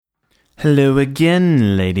Hello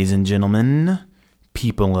again, ladies and gentlemen,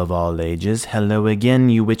 people of all ages. Hello again,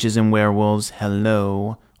 you witches and werewolves.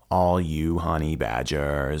 Hello, all you honey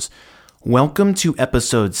badgers. Welcome to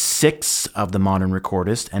episode 6 of the Modern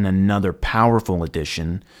Recordist and another powerful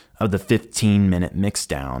edition of the 15-minute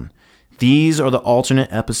Mixdown. These are the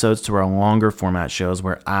alternate episodes to our longer format shows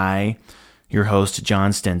where I, your host,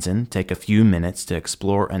 Jon Stinson, take a few minutes to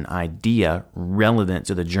explore an idea relevant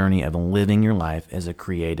to the journey of living your life as a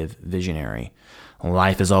creative visionary.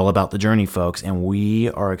 Life is all about the journey, folks, and we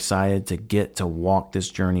are excited to get to walk this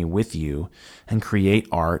journey with you and create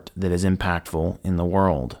art that is impactful in the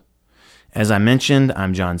world. As I mentioned,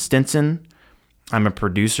 I'm Jon Stinson. I'm a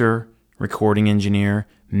producer, recording engineer,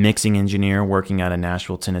 mixing engineer working out of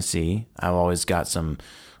Nashville, Tennessee. I've always got some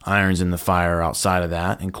irons in the fire outside of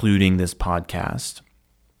that, including this podcast.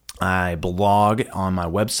 I blog on my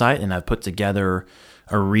website, and I've put together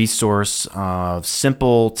a resource of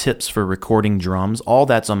simple tips for recording drums. All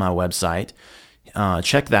that's on my website.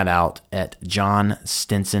 Check that out at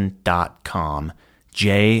jonstinson.com.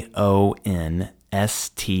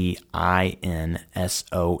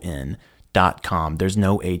 JONSTINSON.com. There's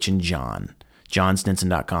no H in John.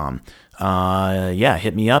 jonstinson.com.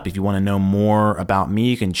 Hit me up if you want to know more about me.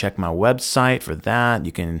 You can check my website for that.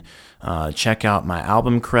 You can check out my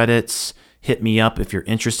album credits. Hit me up if you're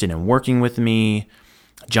interested in working with me.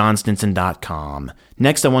 jonstinson.com.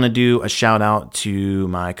 Next, I want to do a shout out to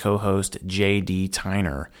my co-host, J.D.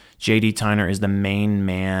 Tyner. J.D. Tyner is the main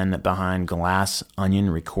man behind Glass Onion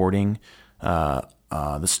Recording, the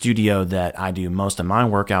studio that I do most of my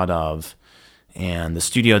work out of, and the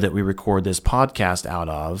studio that we record this podcast out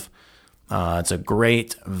of. It's a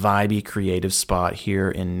great, vibey, creative spot here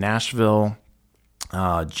in Nashville.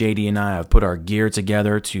 JD and I have put our gear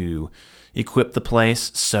together to equip the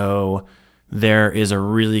place, so there is a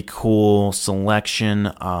really cool selection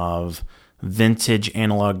of vintage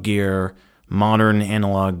analog gear, modern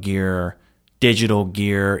analog gear, digital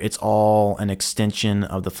gear. It's all an extension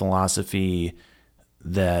of the philosophy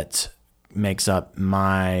that makes up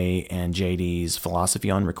my and JD's philosophy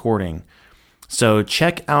on recording. So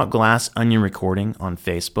check out Glass Onion Recording on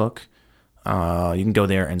Facebook. You can go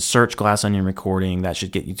there and search Glass Onion Recording. That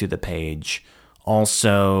should get you to the page.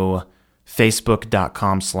 Also,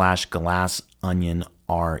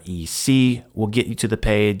 facebook.com/glassonionrec will get you to the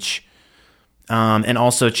page. And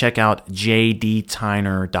also check out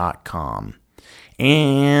jdtyner.com.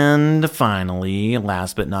 And finally,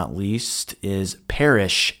 last but not least, is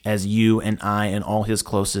Parrish, as you and I and all his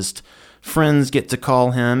closest friends get to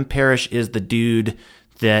call him. Parrish is the dude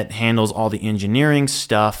that handles all the engineering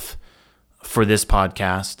stuff for this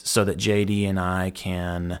podcast so that JD and I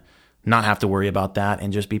can not have to worry about that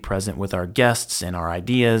and just be present with our guests and our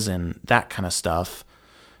ideas and that kind of stuff.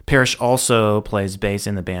 Parrish also plays bass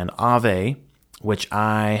in the band Ave, which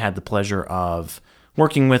I had the pleasure of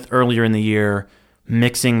working with earlier in the year,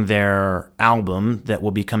 mixing their album that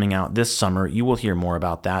will be coming out this summer. You will hear more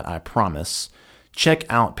about that, I promise. Check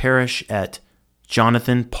out Parrish at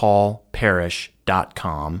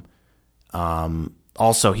jonathanpaulparrish.com.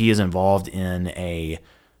 Also, he is involved in a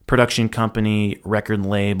production company, record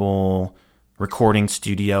label, recording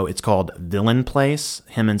studio. It's called Villain Place.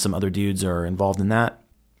 Him and some other dudes are involved in that.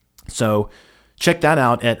 So check that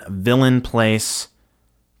out at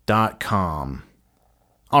villainplace.com.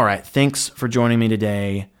 All right, thanks for joining me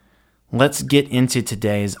today. Let's get into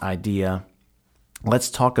today's idea. Let's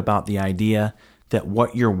talk about the idea that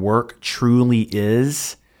what your work truly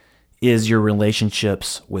is your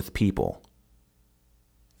relationships with people.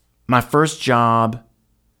 My first job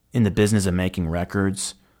in the business of making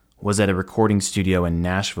records was at a recording studio in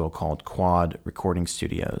Nashville called Quad Recording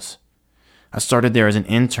Studios. I started there as an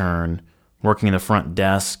intern, working the front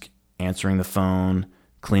desk, answering the phone,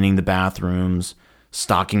 cleaning the bathrooms,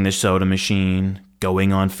 stocking the soda machine,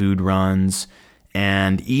 going on food runs,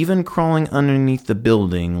 and even crawling underneath the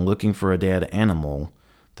building looking for a dead animal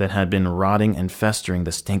that had been rotting and festering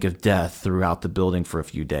the stink of death throughout the building for a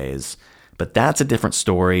few days. But that's a different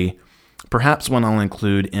story, perhaps one I'll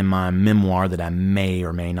include in my memoir that I may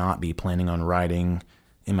or may not be planning on writing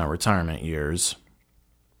in my retirement years.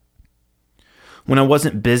 When I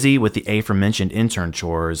wasn't busy with the aforementioned intern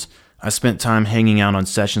chores, I spent time hanging out on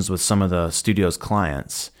sessions with some of the studio's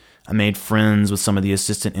clients. I made friends with some of the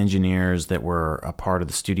assistant engineers that were a part of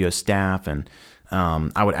the studio staff, and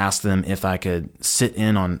I would ask them if I could sit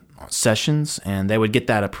in on sessions, and they would get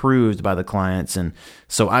that approved by the clients. And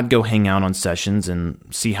so I'd go hang out on sessions and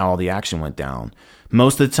see how all the action went down.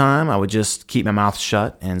 Most of the time, I would just keep my mouth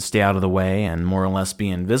shut and stay out of the way and more or less be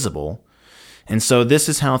invisible. And so this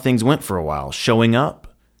is how things went for a while, showing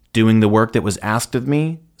up, doing the work that was asked of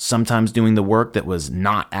me, sometimes doing the work that was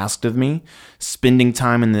not asked of me, spending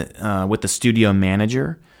time with the studio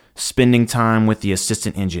manager, spending time with the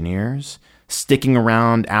assistant engineers, sticking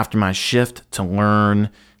around after my shift to learn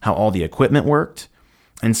how all the equipment worked,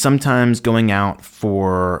 and sometimes going out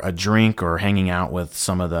for a drink or hanging out with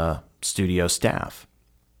some of the studio staff.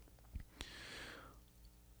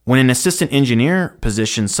 When an assistant engineer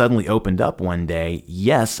position suddenly opened up one day,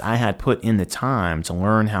 yes, I had put in the time to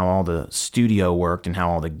learn how all the studio worked and how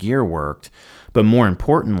all the gear worked, but more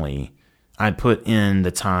importantly, I'd put in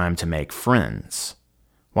the time to make friends.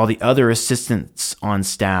 While the other assistants on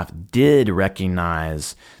staff did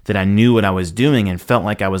recognize that I knew what I was doing and felt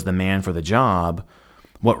like I was the man for the job,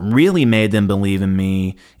 what really made them believe in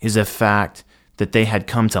me is the fact that they had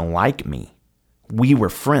come to like me. We were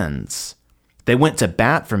friends. They went to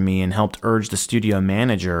bat for me and helped urge the studio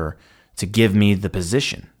manager to give me the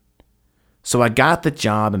position. So I got the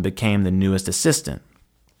job and became the newest assistant.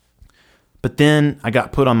 But then I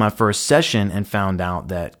got put on my first session and found out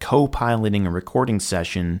that co-piloting a recording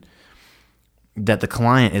session that the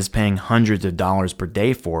client is paying hundreds of dollars per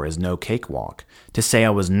day for is no cakewalk. To say I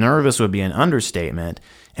was nervous would be an understatement,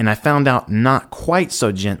 and I found out not quite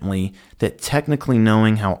so gently that technically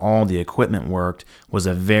knowing how all the equipment worked was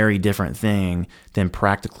a very different thing than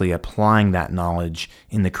practically applying that knowledge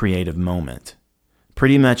in the creative moment.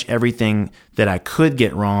 Pretty much everything that I could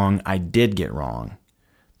get wrong, I did get wrong.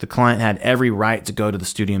 The client had every right to go to the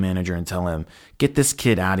studio manager and tell him, "Get this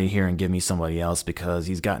kid out of here and give me somebody else because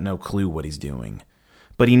he's got no clue what he's doing."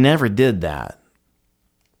 But he never did that.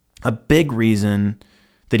 A big reason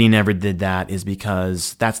that he never did that is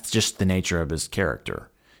because that's just the nature of his character.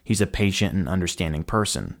 He's a patient and understanding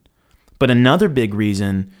person. But another big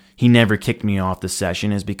reason he never kicked me off the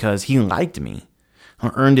session is because he liked me. I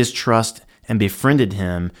earned his trust and befriended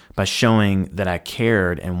him by showing that I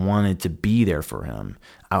cared and wanted to be there for him,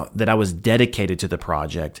 that I was dedicated to the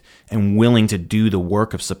project and willing to do the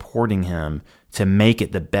work of supporting him to make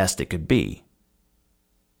it the best it could be.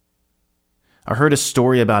 I heard a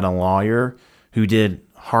story about a lawyer who did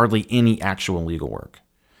hardly any actual legal work,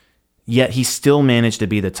 yet he still managed to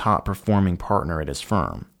be the top performing partner at his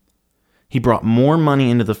firm. He brought more money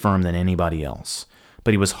into the firm than anybody else,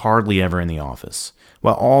 but he was hardly ever in the office.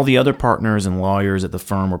 While all the other partners and lawyers at the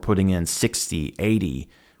firm were putting in 60, 80,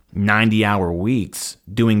 90-hour weeks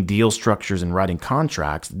doing deal structures and writing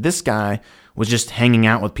contracts, this guy was just hanging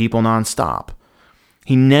out with people nonstop.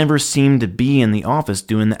 He never seemed to be in the office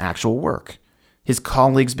doing the actual work. His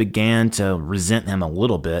colleagues began to resent him a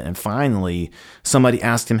little bit, and finally, somebody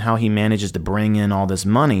asked him how he manages to bring in all this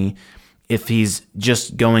money if he's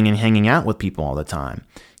just going and hanging out with people all the time.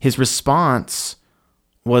 His response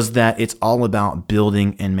was that it's all about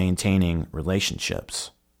building and maintaining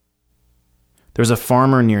relationships. There's a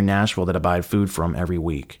farmer near Nashville that I buy food from every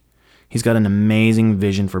week. He's got an amazing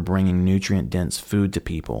vision for bringing nutrient-dense food to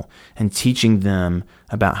people and teaching them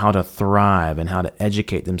about how to thrive and how to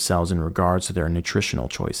educate themselves in regards to their nutritional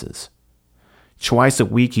choices. Twice a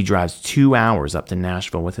week, he drives 2 hours up to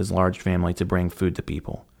Nashville with his large family to bring food to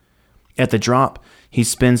people. At the drop, he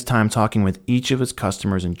spends time talking with each of his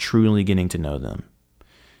customers and truly getting to know them.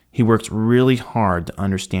 He works really hard to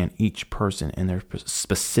understand each person and their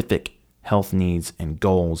specific health needs and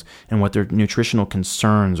goals and what their nutritional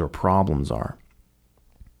concerns or problems are.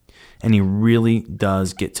 And he really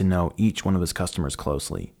does get to know each one of his customers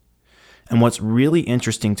closely. And what's really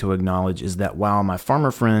interesting to acknowledge is that while my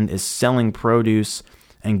farmer friend is selling produce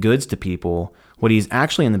and goods to people, what he's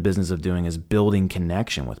actually in the business of doing is building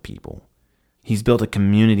connection with people. He's built a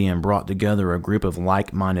community and brought together a group of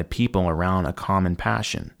like-minded people around a common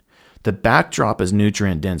passion. The backdrop is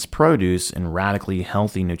nutrient-dense produce and radically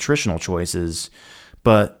healthy nutritional choices,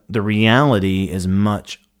 but the reality is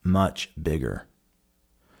much, much bigger.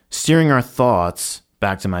 Steering our thoughts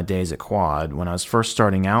back to my days at Quad, when I was first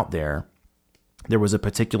starting out there was a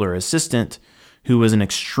particular assistant who was an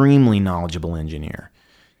extremely knowledgeable engineer.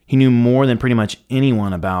 He knew more than pretty much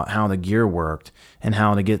anyone about how the gear worked and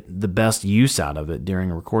how to get the best use out of it during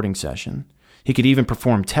a recording session. He could even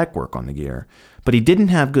perform tech work on the gear, but he didn't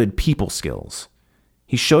have good people skills.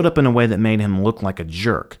 He showed up in a way that made him look like a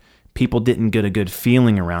jerk. People didn't get a good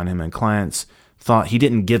feeling around him, and clients thought he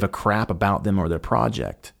didn't give a crap about them or their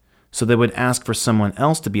project, so they would ask for someone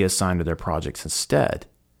else to be assigned to their projects instead.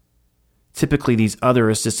 Typically, these other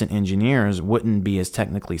assistant engineers wouldn't be as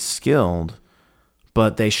technically skilled,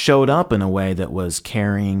 but they showed up in a way that was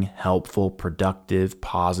caring, helpful, productive,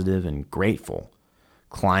 positive, and grateful.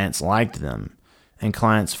 Clients liked them, and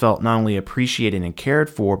clients felt not only appreciated and cared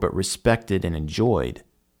for, but respected and enjoyed.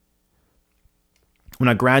 When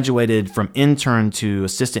I graduated from intern to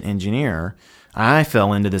assistant engineer, I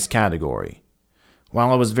fell into this category.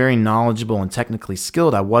 While I was very knowledgeable and technically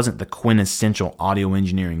skilled, I wasn't the quintessential audio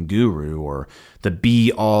engineering guru or the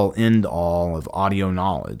be-all, end-all of audio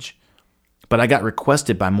knowledge. But I got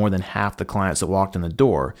requested by more than half the clients that walked in the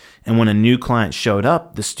door, and when a new client showed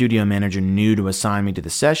up, the studio manager knew to assign me to the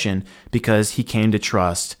session because he came to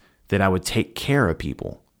trust that I would take care of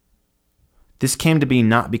people. This came to be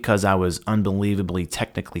not because I was unbelievably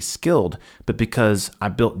technically skilled, but because I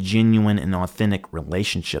built genuine and authentic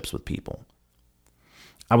relationships with people.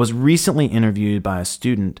 I was recently interviewed by a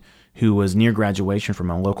student who was near graduation from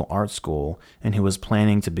a local art school and who was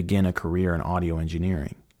planning to begin a career in audio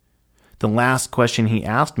engineering. The last question he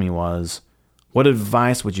asked me was, "What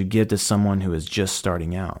advice would you give to someone who is just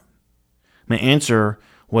starting out?" My answer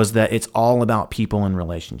was that it's all about people and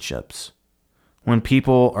relationships. When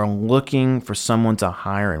people are looking for someone to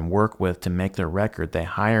hire and work with to make their record, they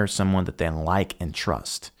hire someone that they like and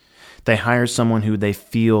trust. They hire someone who they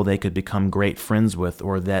feel they could become great friends with,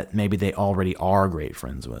 or that maybe they already are great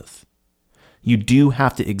friends with. You do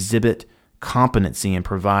have to exhibit competency and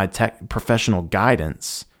provide professional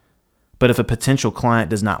guidance, but if a potential client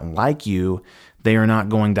does not like you, they are not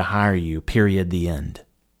going to hire you, period, the end.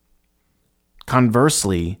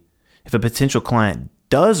 Conversely, if a potential client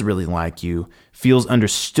does really like you, feels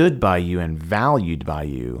understood by you and valued by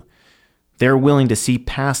you, they're willing to see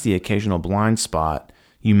past the occasional blind spot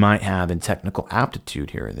you might have in technical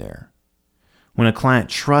aptitude here or there. When a client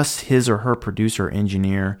trusts his or her producer or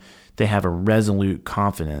engineer, they have a resolute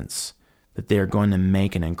confidence that they are going to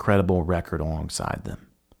make an incredible record alongside them.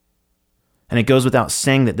 And it goes without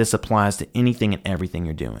saying that this applies to anything and everything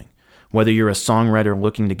you're doing. Whether you're a songwriter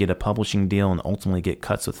looking to get a publishing deal and ultimately get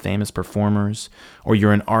cuts with famous performers, or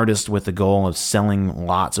you're an artist with the goal of selling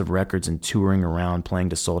lots of records and touring around playing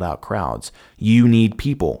to sold-out crowds, you need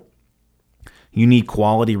people. You need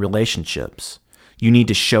quality relationships. You need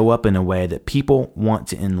to show up in a way that people want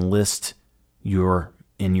to enlist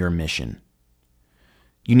in your mission.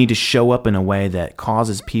 You need to show up in a way that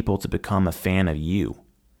causes people to become a fan of you.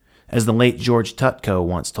 As the late George Tutko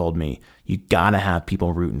once told me, you gotta have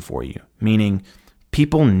people rooting for you, meaning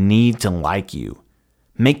people need to like you.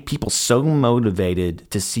 Make people so motivated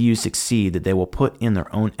to see you succeed that they will put in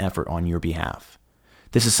their own effort on your behalf.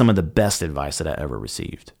 This is some of the best advice that I ever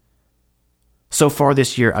received. So far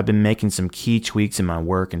this year, I've been making some key tweaks in my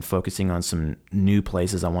work and focusing on some new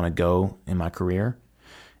places I want to go in my career.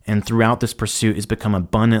 And throughout this pursuit, it's become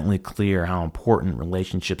abundantly clear how important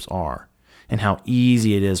relationships are and how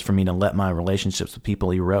easy it is for me to let my relationships with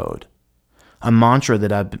people erode. A mantra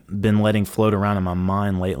that I've been letting float around in my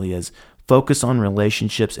mind lately is focus on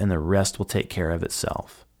relationships and the rest will take care of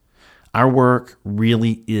itself. Our work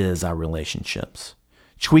really is our relationships.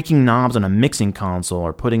 Tweaking knobs on a mixing console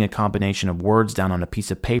or putting a combination of words down on a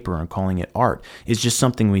piece of paper and calling it art is just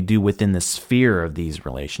something we do within the sphere of these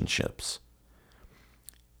relationships.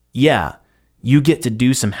 Yeah, you get to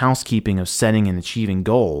do some housekeeping of setting and achieving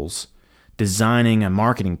goals, designing a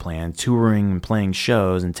marketing plan, touring and playing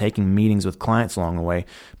shows, and taking meetings with clients along the way,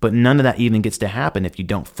 but none of that even gets to happen if you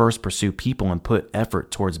don't first pursue people and put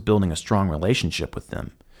effort towards building a strong relationship with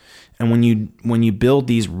them. And when you build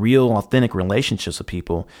these real, authentic relationships with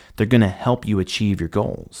people, they're going to help you achieve your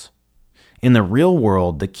goals. In the real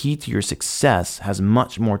world, the key to your success has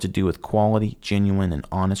much more to do with quality, genuine, and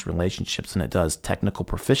honest relationships than it does technical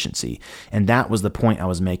proficiency. And that was the point I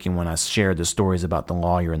was making when I shared the stories about the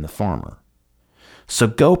lawyer and the farmer. So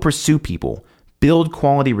go pursue people, build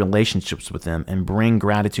quality relationships with them, and bring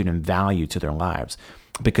gratitude and value to their lives,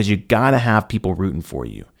 because you got to have people rooting for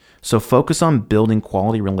you. So focus on building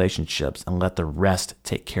quality relationships and let the rest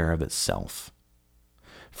take care of itself.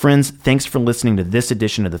 Friends, thanks for listening to this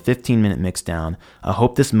edition of the 15-Minute Mixdown. I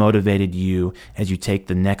hope this motivated you as you take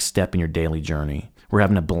the next step in your daily journey. We're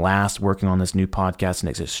having a blast working on this new podcast, and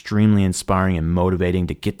it's extremely inspiring and motivating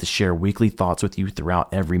to get to share weekly thoughts with you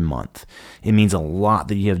throughout every month. It means a lot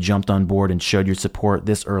that you have jumped on board and showed your support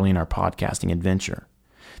this early in our podcasting adventure.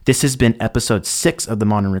 This has been episode 6 of the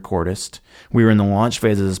Modern Recordist. We are in the launch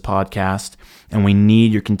phase of this podcast, and we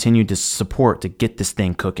need your continued support to get this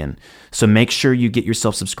thing cooking. So make sure you get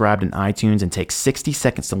yourself subscribed in iTunes and take 60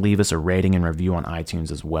 seconds to leave us a rating and review on iTunes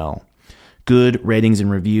as well. Good ratings and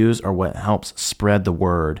reviews are what helps spread the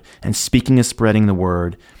word. And speaking of spreading the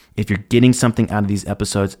word, if you're getting something out of these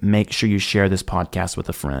episodes, make sure you share this podcast with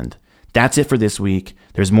a friend. That's it for this week.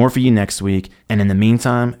 There's more for you next week. And in the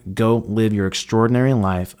meantime, go live your extraordinary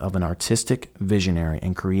life of an artistic visionary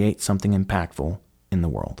and create something impactful in the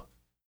world.